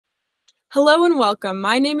Hello and welcome.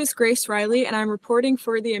 My name is Grace Riley, and I'm reporting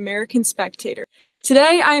for the American Spectator.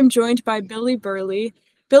 Today, I am joined by Burleigh.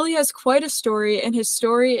 Billy has quite a story, and his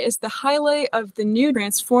story is the highlight of the new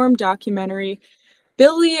Transformed documentary.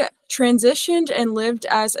 Billy transitioned and lived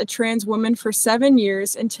as a trans woman for 7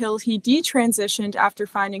 years until he detransitioned after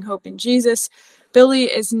finding hope in Jesus. Billy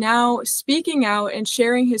is now speaking out and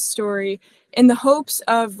sharing his story in the hopes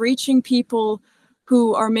of reaching people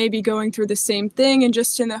who are maybe going through the same thing and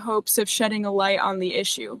just in the hopes of shedding a light on the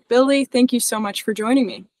issue. Billy, thank you so much for joining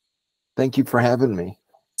me. Thank you for having me.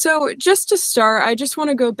 So just to start, I just want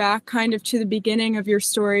to go back kind of to the beginning of your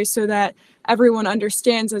story so that everyone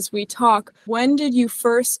understands as we talk. When did you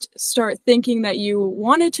first start thinking that you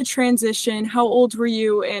wanted to transition? How old were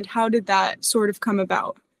you, and how did that sort of come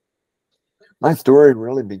about? My story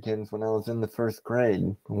really begins when I was in the first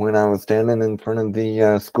grade, when I was standing in front of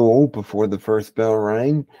the school before the first bell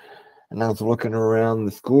rang, and I was looking around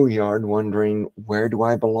the schoolyard wondering, where do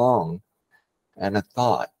I belong? And a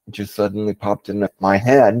thought just suddenly popped into my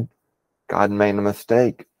head. God made a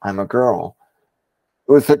mistake. I'm a girl.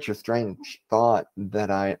 It was such a strange thought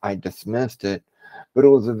that I dismissed it, but it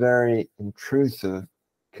was a very intrusive,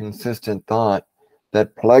 consistent thought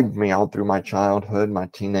that plagued me all through my childhood, my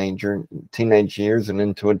teenage years, and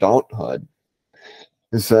into adulthood.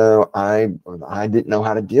 So I didn't know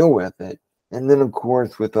how to deal with it. And then, of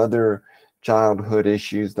course, with other childhood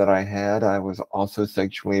issues that I had, I was also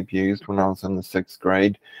sexually abused when I was in the sixth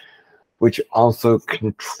grade, which also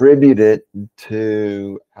contributed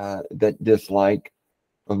to that dislike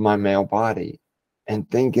of my male body, and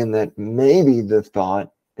thinking that maybe the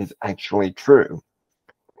thought is actually true.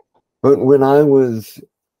 But when I was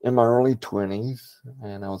in my early 20s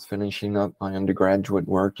and I was finishing up my undergraduate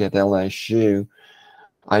work at LSU,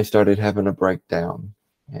 I started having a breakdown.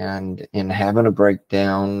 And in having a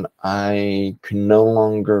breakdown, I could no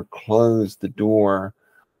longer close the door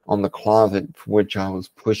on the closet for which I was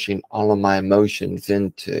pushing all of my emotions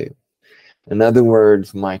into. In other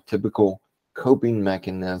words, my typical coping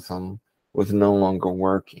mechanism was no longer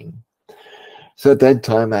working. So at that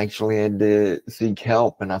time, I actually had to seek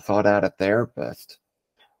help, and I sought out a therapist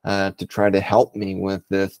to try to help me with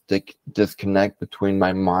this disconnect between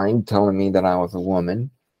my mind telling me that I was a woman,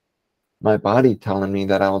 my body telling me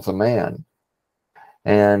that I was a man.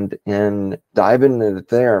 And in diving into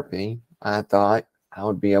therapy, I thought I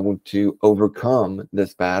would be able to overcome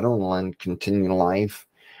this battle and continue life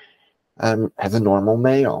as a normal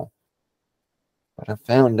male. But I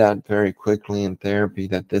found out very quickly in therapy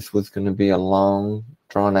that this was going to be a long,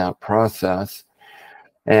 drawn-out process.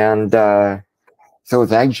 And so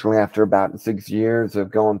it's actually after about 6 years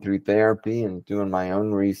of going through therapy and doing my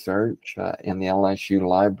own research in the LSU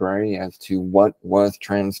library as to what was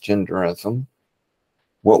transgenderism,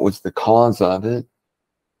 what was the cause of it,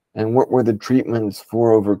 and what were the treatments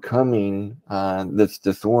for overcoming this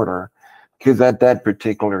disorder. Because at that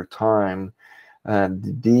particular time,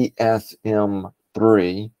 the DSM-3,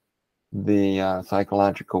 the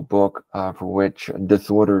psychological book for which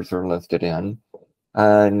disorders are listed in,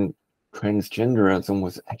 and transgenderism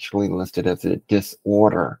was actually listed as a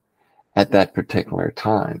disorder at that particular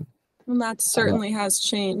time. Well, that certainly has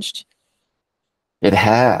changed. It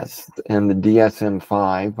has. And the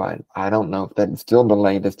DSM-5, I don't know if that's still the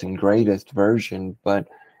latest and greatest version, but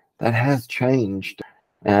that has changed.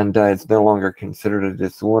 And it's no longer considered a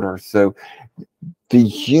disorder. So the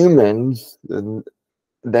humans,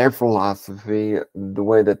 their philosophy, the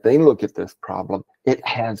way that they look at this problem, it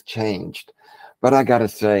has changed. But I got to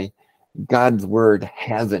say, God's word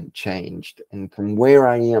hasn't changed. And from where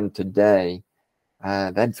I am today,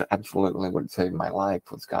 that's absolutely what saved my life,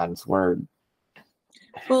 was God's word.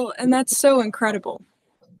 Well, and that's so incredible.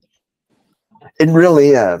 It really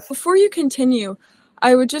is. Before you continue,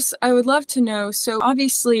 I would love to know, so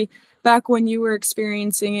obviously back when you were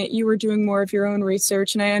experiencing it, you were doing more of your own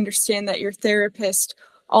research, and I understand that your therapist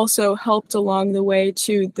also helped along the way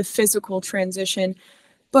to the physical transition.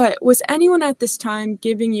 But was anyone at this time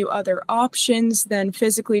giving you other options than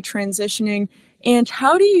physically transitioning? And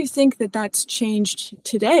how do you think that that's changed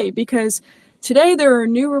today? Because today there are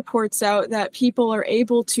new reports out that people are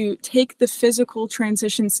able to take the physical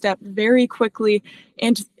transition step very quickly.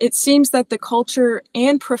 And it seems that the culture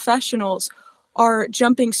and professionals are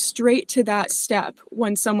jumping straight to that step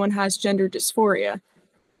when someone has gender dysphoria.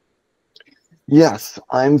 Yes,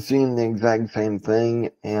 I'm seeing the exact same thing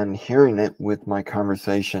and hearing it with my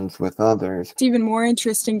conversations with others. It's even more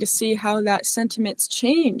interesting to see how that sentiment's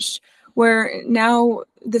changed, where now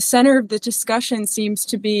the center of the discussion seems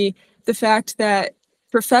to be the fact that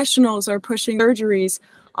professionals are pushing surgeries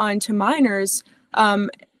onto minors,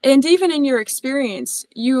 And even in your experience,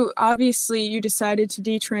 you obviously you decided to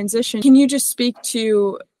detransition. Can you just speak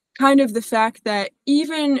to kind of the fact that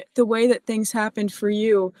even the way that things happened for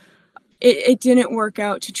you, it didn't work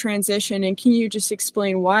out to transition? And can you just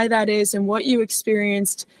explain why that is and what you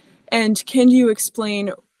experienced? And can you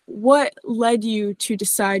explain what led you to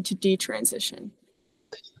decide to detransition?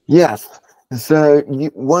 Yes. So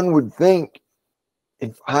one would think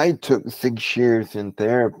if I took 6 years in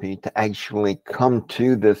therapy to actually come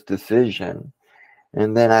to this decision,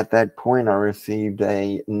 and then at that point I received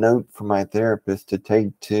a note from my therapist to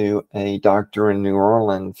take to a doctor in New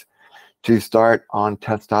Orleans to start on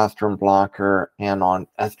testosterone blocker and on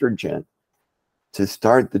estrogen to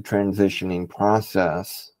start the transitioning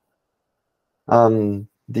process.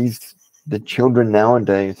 The children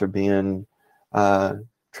nowadays are being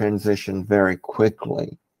transitioned very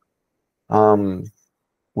quickly.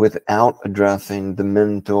 Without addressing the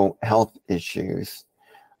mental health issues.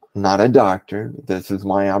 Not a doctor. This is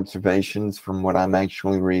my observations from what I'm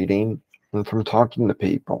actually reading and from talking to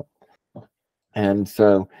people. And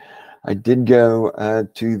so I did go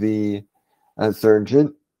to the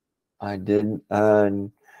surgeon. I did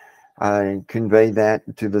I conveyed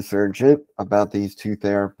that to the surgeon about these two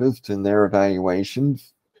therapists and their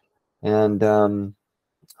evaluations. And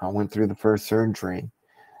I went through the first surgery.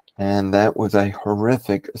 And that was a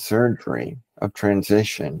horrific surgery of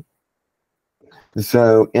transition.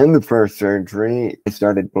 So in the first surgery, I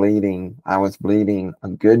started bleeding. I was bleeding a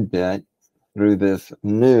good bit through this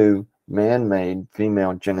new man-made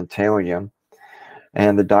female genitalia.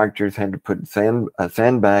 And the doctors had to put a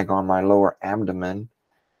sandbag on my lower abdomen,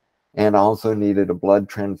 and also needed a blood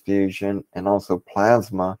transfusion and also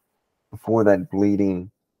plasma before that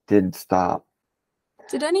bleeding did stop.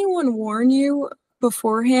 Did anyone warn you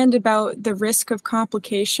beforehand about the risk of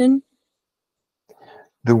complication?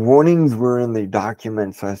 The warnings were in the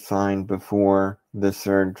documents I signed before the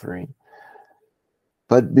surgery.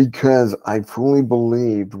 But because I fully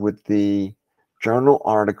believed what the journal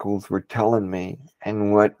articles were telling me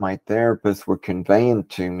and what my therapists were conveying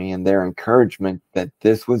to me and their encouragement that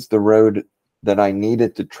this was the road that I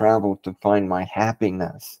needed to travel to find my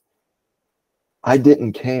happiness, I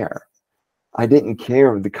didn't care. I didn't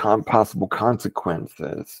care of the possible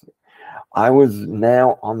consequences. I was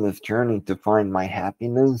now on this journey to find my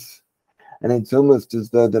happiness. And it's almost as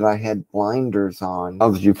though that I had blinders on. I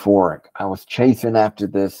was euphoric. I was chasing after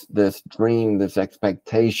this dream, this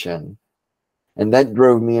expectation. And that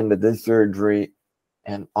drove me into this surgery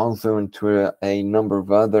and also into a number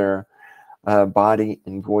of other body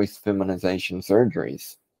and voice feminization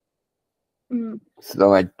surgeries. Mm.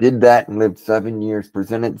 So I did that and lived 7 years,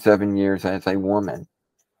 presented 7 years as a woman.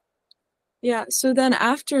 Yeah, so then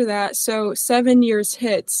after that, so 7 years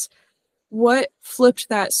hits, what flipped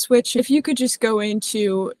that switch? If you could just go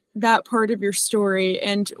into that part of your story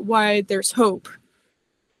and why there's hope.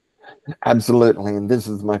 Absolutely. And this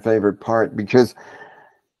is my favorite part because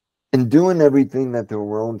in doing everything that the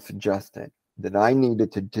world suggested that I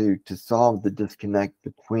needed to do to solve the disconnect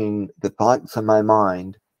between the thoughts in my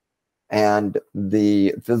mind and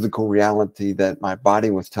the physical reality that my body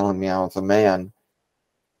was telling me I was a man,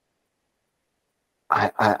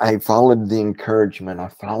 I followed the encouragement. I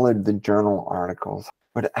followed the journal articles.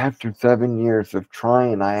 But after 7 years of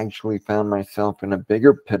trying, I actually found myself in a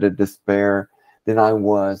bigger pit of despair than I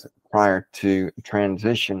was prior to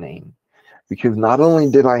transitioning. Because not only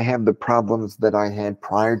did I have the problems that I had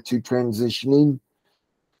prior to transitioning,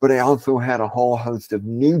 but I also had a whole host of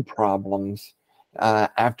new problems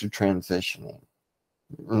after transitioning.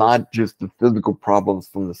 Not just the physical problems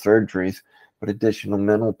from the surgeries, but additional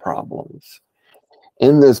mental problems.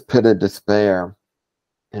 In this pit of despair,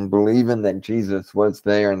 and believing that Jesus was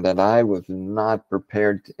there and that I was not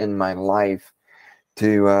prepared in my life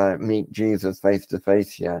to meet Jesus face to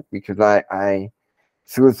face yet, because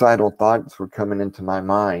suicidal thoughts were coming into my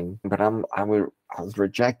mind, but I was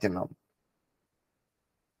rejecting them.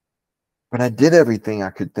 But I did everything I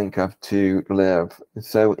could think of to live.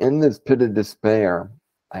 So in this pit of despair,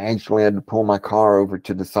 I actually had to pull my car over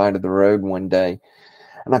to the side of the road one day,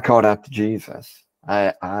 and I called out to Jesus.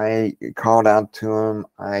 I called out to him.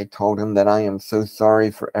 I told him that I am so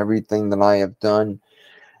sorry for everything that I have done,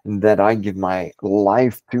 and that I give my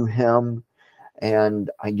life to him,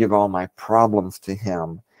 and I give all my problems to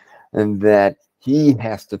him, and that he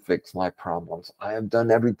has to fix my problems. I have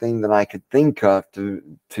done everything that I could think of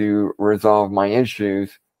to resolve my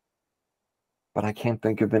issues, but I can't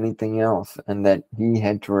think of anything else, and that he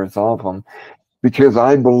had to resolve them, because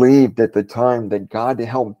I believed at the time that God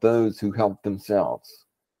helped those who helped themselves.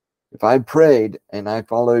 If I prayed and I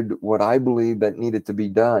followed what I believed that needed to be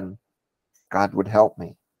done, God would help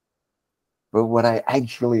me. But what I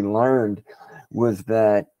actually learned was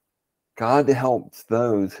that God helps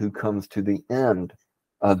those who comes to the end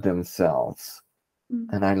of themselves.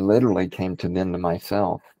 And I literally came to the end of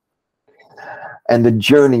myself. And the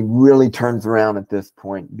journey really turns around at this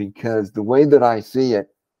point, because the way that I see it,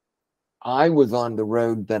 I was on the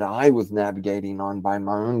road that I was navigating on by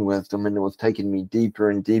my own wisdom, and it was taking me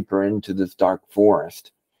deeper and deeper into this dark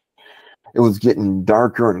forest. It was getting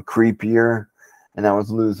darker and creepier, and I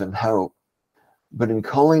was losing hope. But in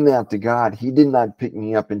calling out to God, he did not pick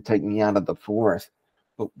me up and take me out of the forest.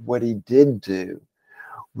 But what he did do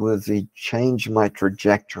was he changed my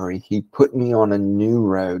trajectory. He put me on a new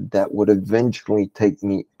road that would eventually take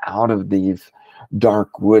me out of these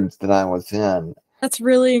dark woods that I was in. That's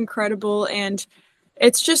really incredible, and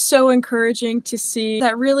it's just so encouraging to see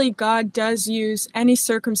that really God does use any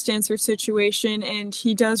circumstance or situation, and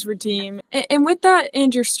he does redeem. And with that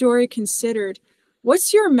and your story considered,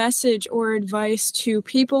 what's your message or advice to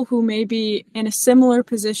people who may be in a similar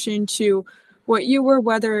position to what you were,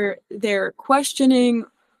 whether they're questioning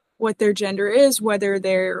what their gender is, whether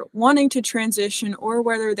they're wanting to transition, or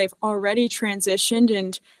whether they've already transitioned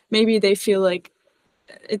and maybe they feel like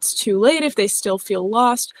it's too late, if they still feel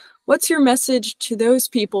lost? What's your message to those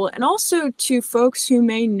people, and also to folks who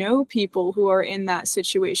may know people who are in that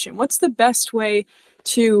situation? What's the best way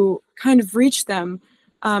to kind of reach them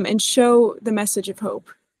and show the message of hope?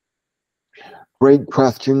 Great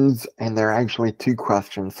questions, and there are actually two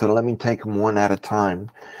questions, so let me take them one at a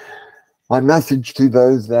time. My message to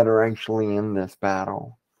those that are actually in this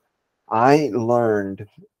battle: I learned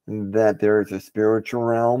that there is a spiritual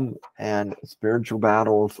realm, and spiritual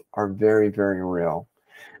battles are very, very real.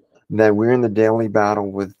 That we're in the daily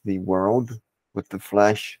battle with the world, with the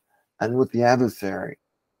flesh, and with the adversary.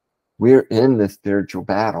 We're in the spiritual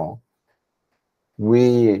battle.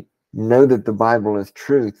 We know that the Bible is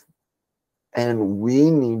truth, and we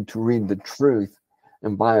need to read the truth,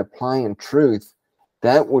 and by applying truth,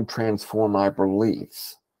 that will transform our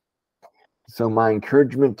beliefs. So my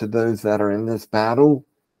encouragement to those that are in this battle: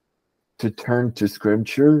 to turn to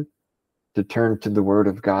Scripture, to turn to the Word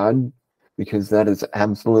of God, because that is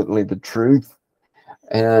absolutely the truth.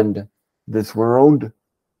 And this world,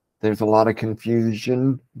 there's a lot of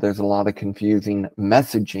confusion. There's a lot of confusing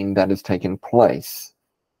messaging that has taken place.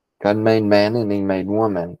 God made man and he made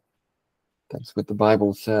woman. That's what the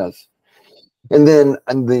Bible says. And then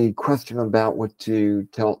the question about what to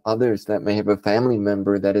tell others that may have a family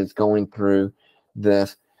member that is going through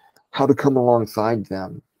this, how to come alongside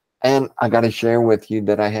them. And I got to share with you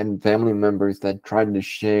that I had family members that tried to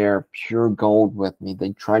share pure gold with me.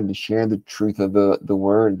 They tried to share the truth of the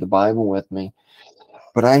Word, the Bible with me.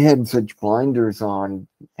 But I had such blinders on,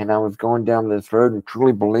 and I was going down this road and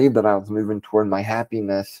truly believed that I was moving toward my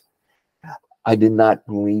happiness. I did not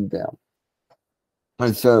believe them.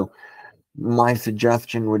 And so my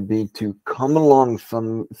suggestion would be to come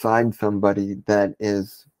alongside somebody that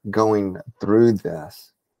is going through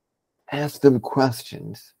this. Ask them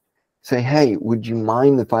questions. Say, hey, would you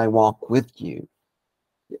mind if I walk with you?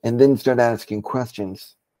 And then start asking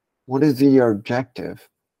questions. What is your objective?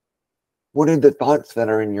 What are the thoughts that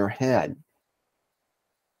are in your head?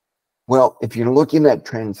 Well, if you're looking at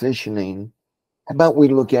transitioning, how about we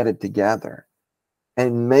look at it together?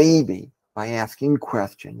 And maybe by asking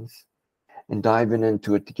questions and diving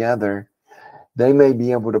into it together, they may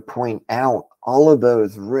be able to point out all of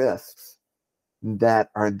those risks that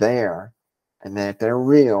are there and that they're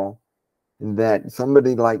real, and that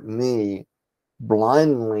somebody like me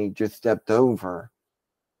blindly just stepped over.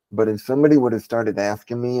 But if somebody would have started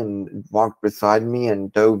asking me and walked beside me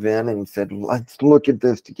and dove in and said, let's look at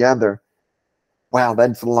this together. Wow,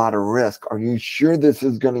 that's a lot of risk. Are you sure this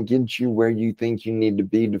is going to get you where you think you need to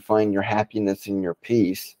be to find your happiness and your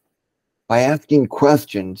peace? By asking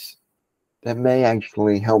questions, that may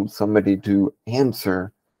actually help somebody to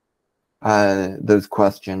answer those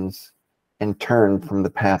questions and turn from the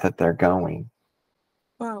path that they're going.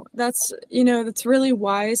 Wow, that's really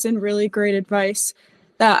wise and really great advice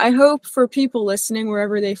that I hope for people listening,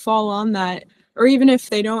 wherever they fall on that, or even if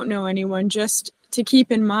they don't know anyone, just to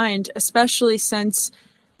keep in mind, especially since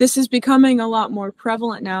this is becoming a lot more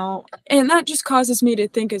prevalent now. And that just causes me to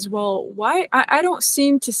think as well, why I don't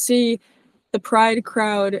seem to see the Pride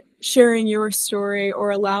crowd sharing your story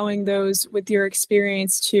or allowing those with your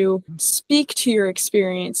experience to speak to your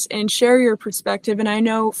experience and share your perspective. And I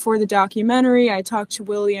know for the documentary, I talked to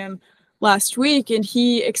William last week, and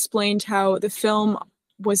he explained how the film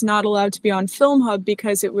was not allowed to be on Film Hub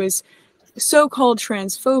because it was so-called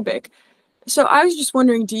transphobic. So I was just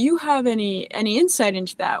wondering, do you have any insight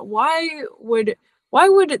into that? Why would why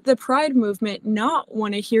would the Pride movement not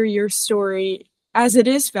want to hear your story as it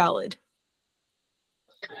is valid?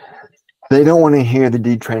 They don't want to hear the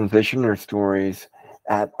detransitioner stories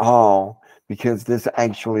at all, because this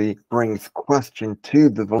actually brings question to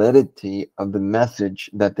the validity of the message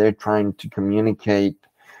that they're trying to communicate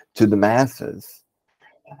to the masses.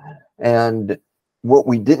 And what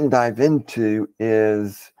we didn't dive into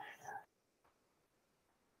is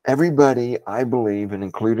everybody, I believe, and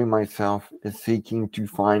including myself, is seeking to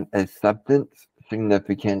find acceptance,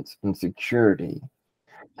 significance, and security.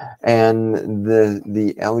 And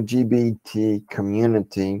the LGBT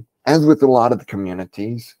community, as with a lot of the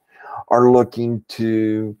communities, are looking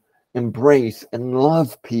to embrace and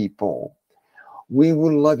love people. We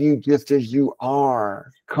will love you just as you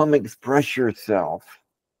are. Come express yourself.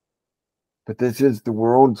 But this is the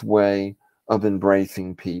world's way of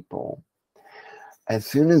embracing people. As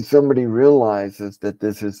soon as somebody realizes that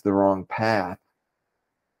this is the wrong path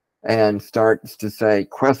and starts to say,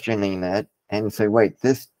 questioning it and say, wait,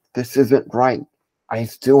 this isn't right. I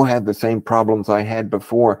still have the same problems I had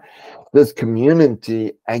before. This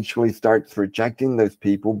community actually starts rejecting those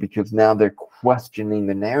people because now they're questioning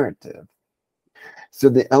the narrative. So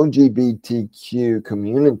the LGBTQ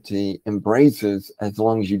community embraces as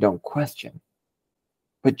long as you don't question.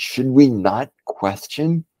 But should we not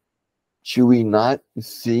question? Should we not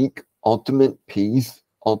seek ultimate peace,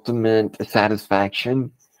 ultimate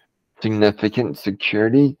satisfaction, significant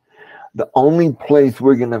security? The only place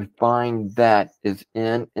we're going to find that is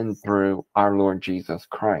in and through our Lord Jesus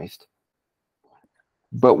Christ.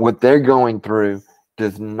 But what they're going through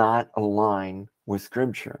does not align with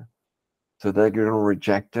Scripture. So they're going to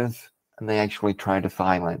reject us, and they actually try to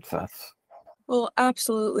silence us. Well,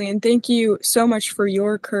 absolutely. And thank you so much for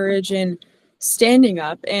your courage in standing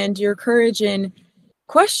up and your courage in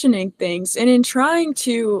questioning things and in trying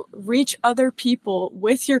to reach other people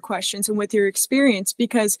with your questions and with your experience,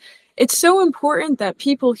 because it's so important that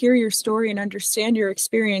people hear your story and understand your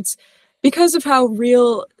experience because of how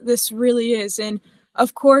real this really is. And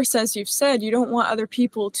of course, as you've said, you don't want other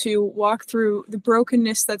people to walk through the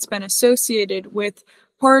brokenness that's been associated with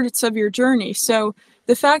parts of your journey. So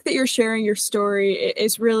the fact that you're sharing your story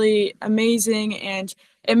is really amazing, and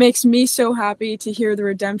it makes me so happy to hear the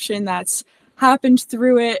redemption that's happened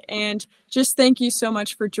through it. And just thank you so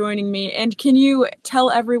much for joining me. And can you tell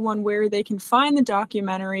everyone where they can find the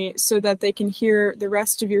documentary so that they can hear the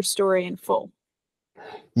rest of your story in full?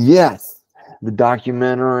 Yes, the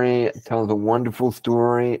documentary tells a wonderful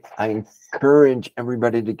story. I encourage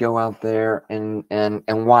everybody to go out there and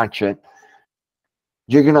watch it.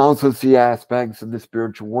 You can also see aspects of the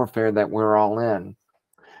spiritual warfare that we're all in.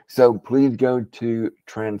 So please go to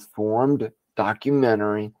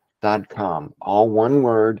transformeddocumentary.com. All one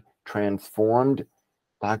word,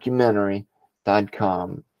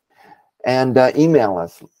 transformeddocumentary.com. And email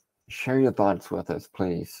us. Share your thoughts with us,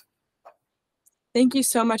 please. Thank you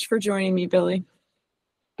so much for joining me, Billy.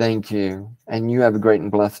 Thank you. And you have a great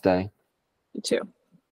and blessed day. You too.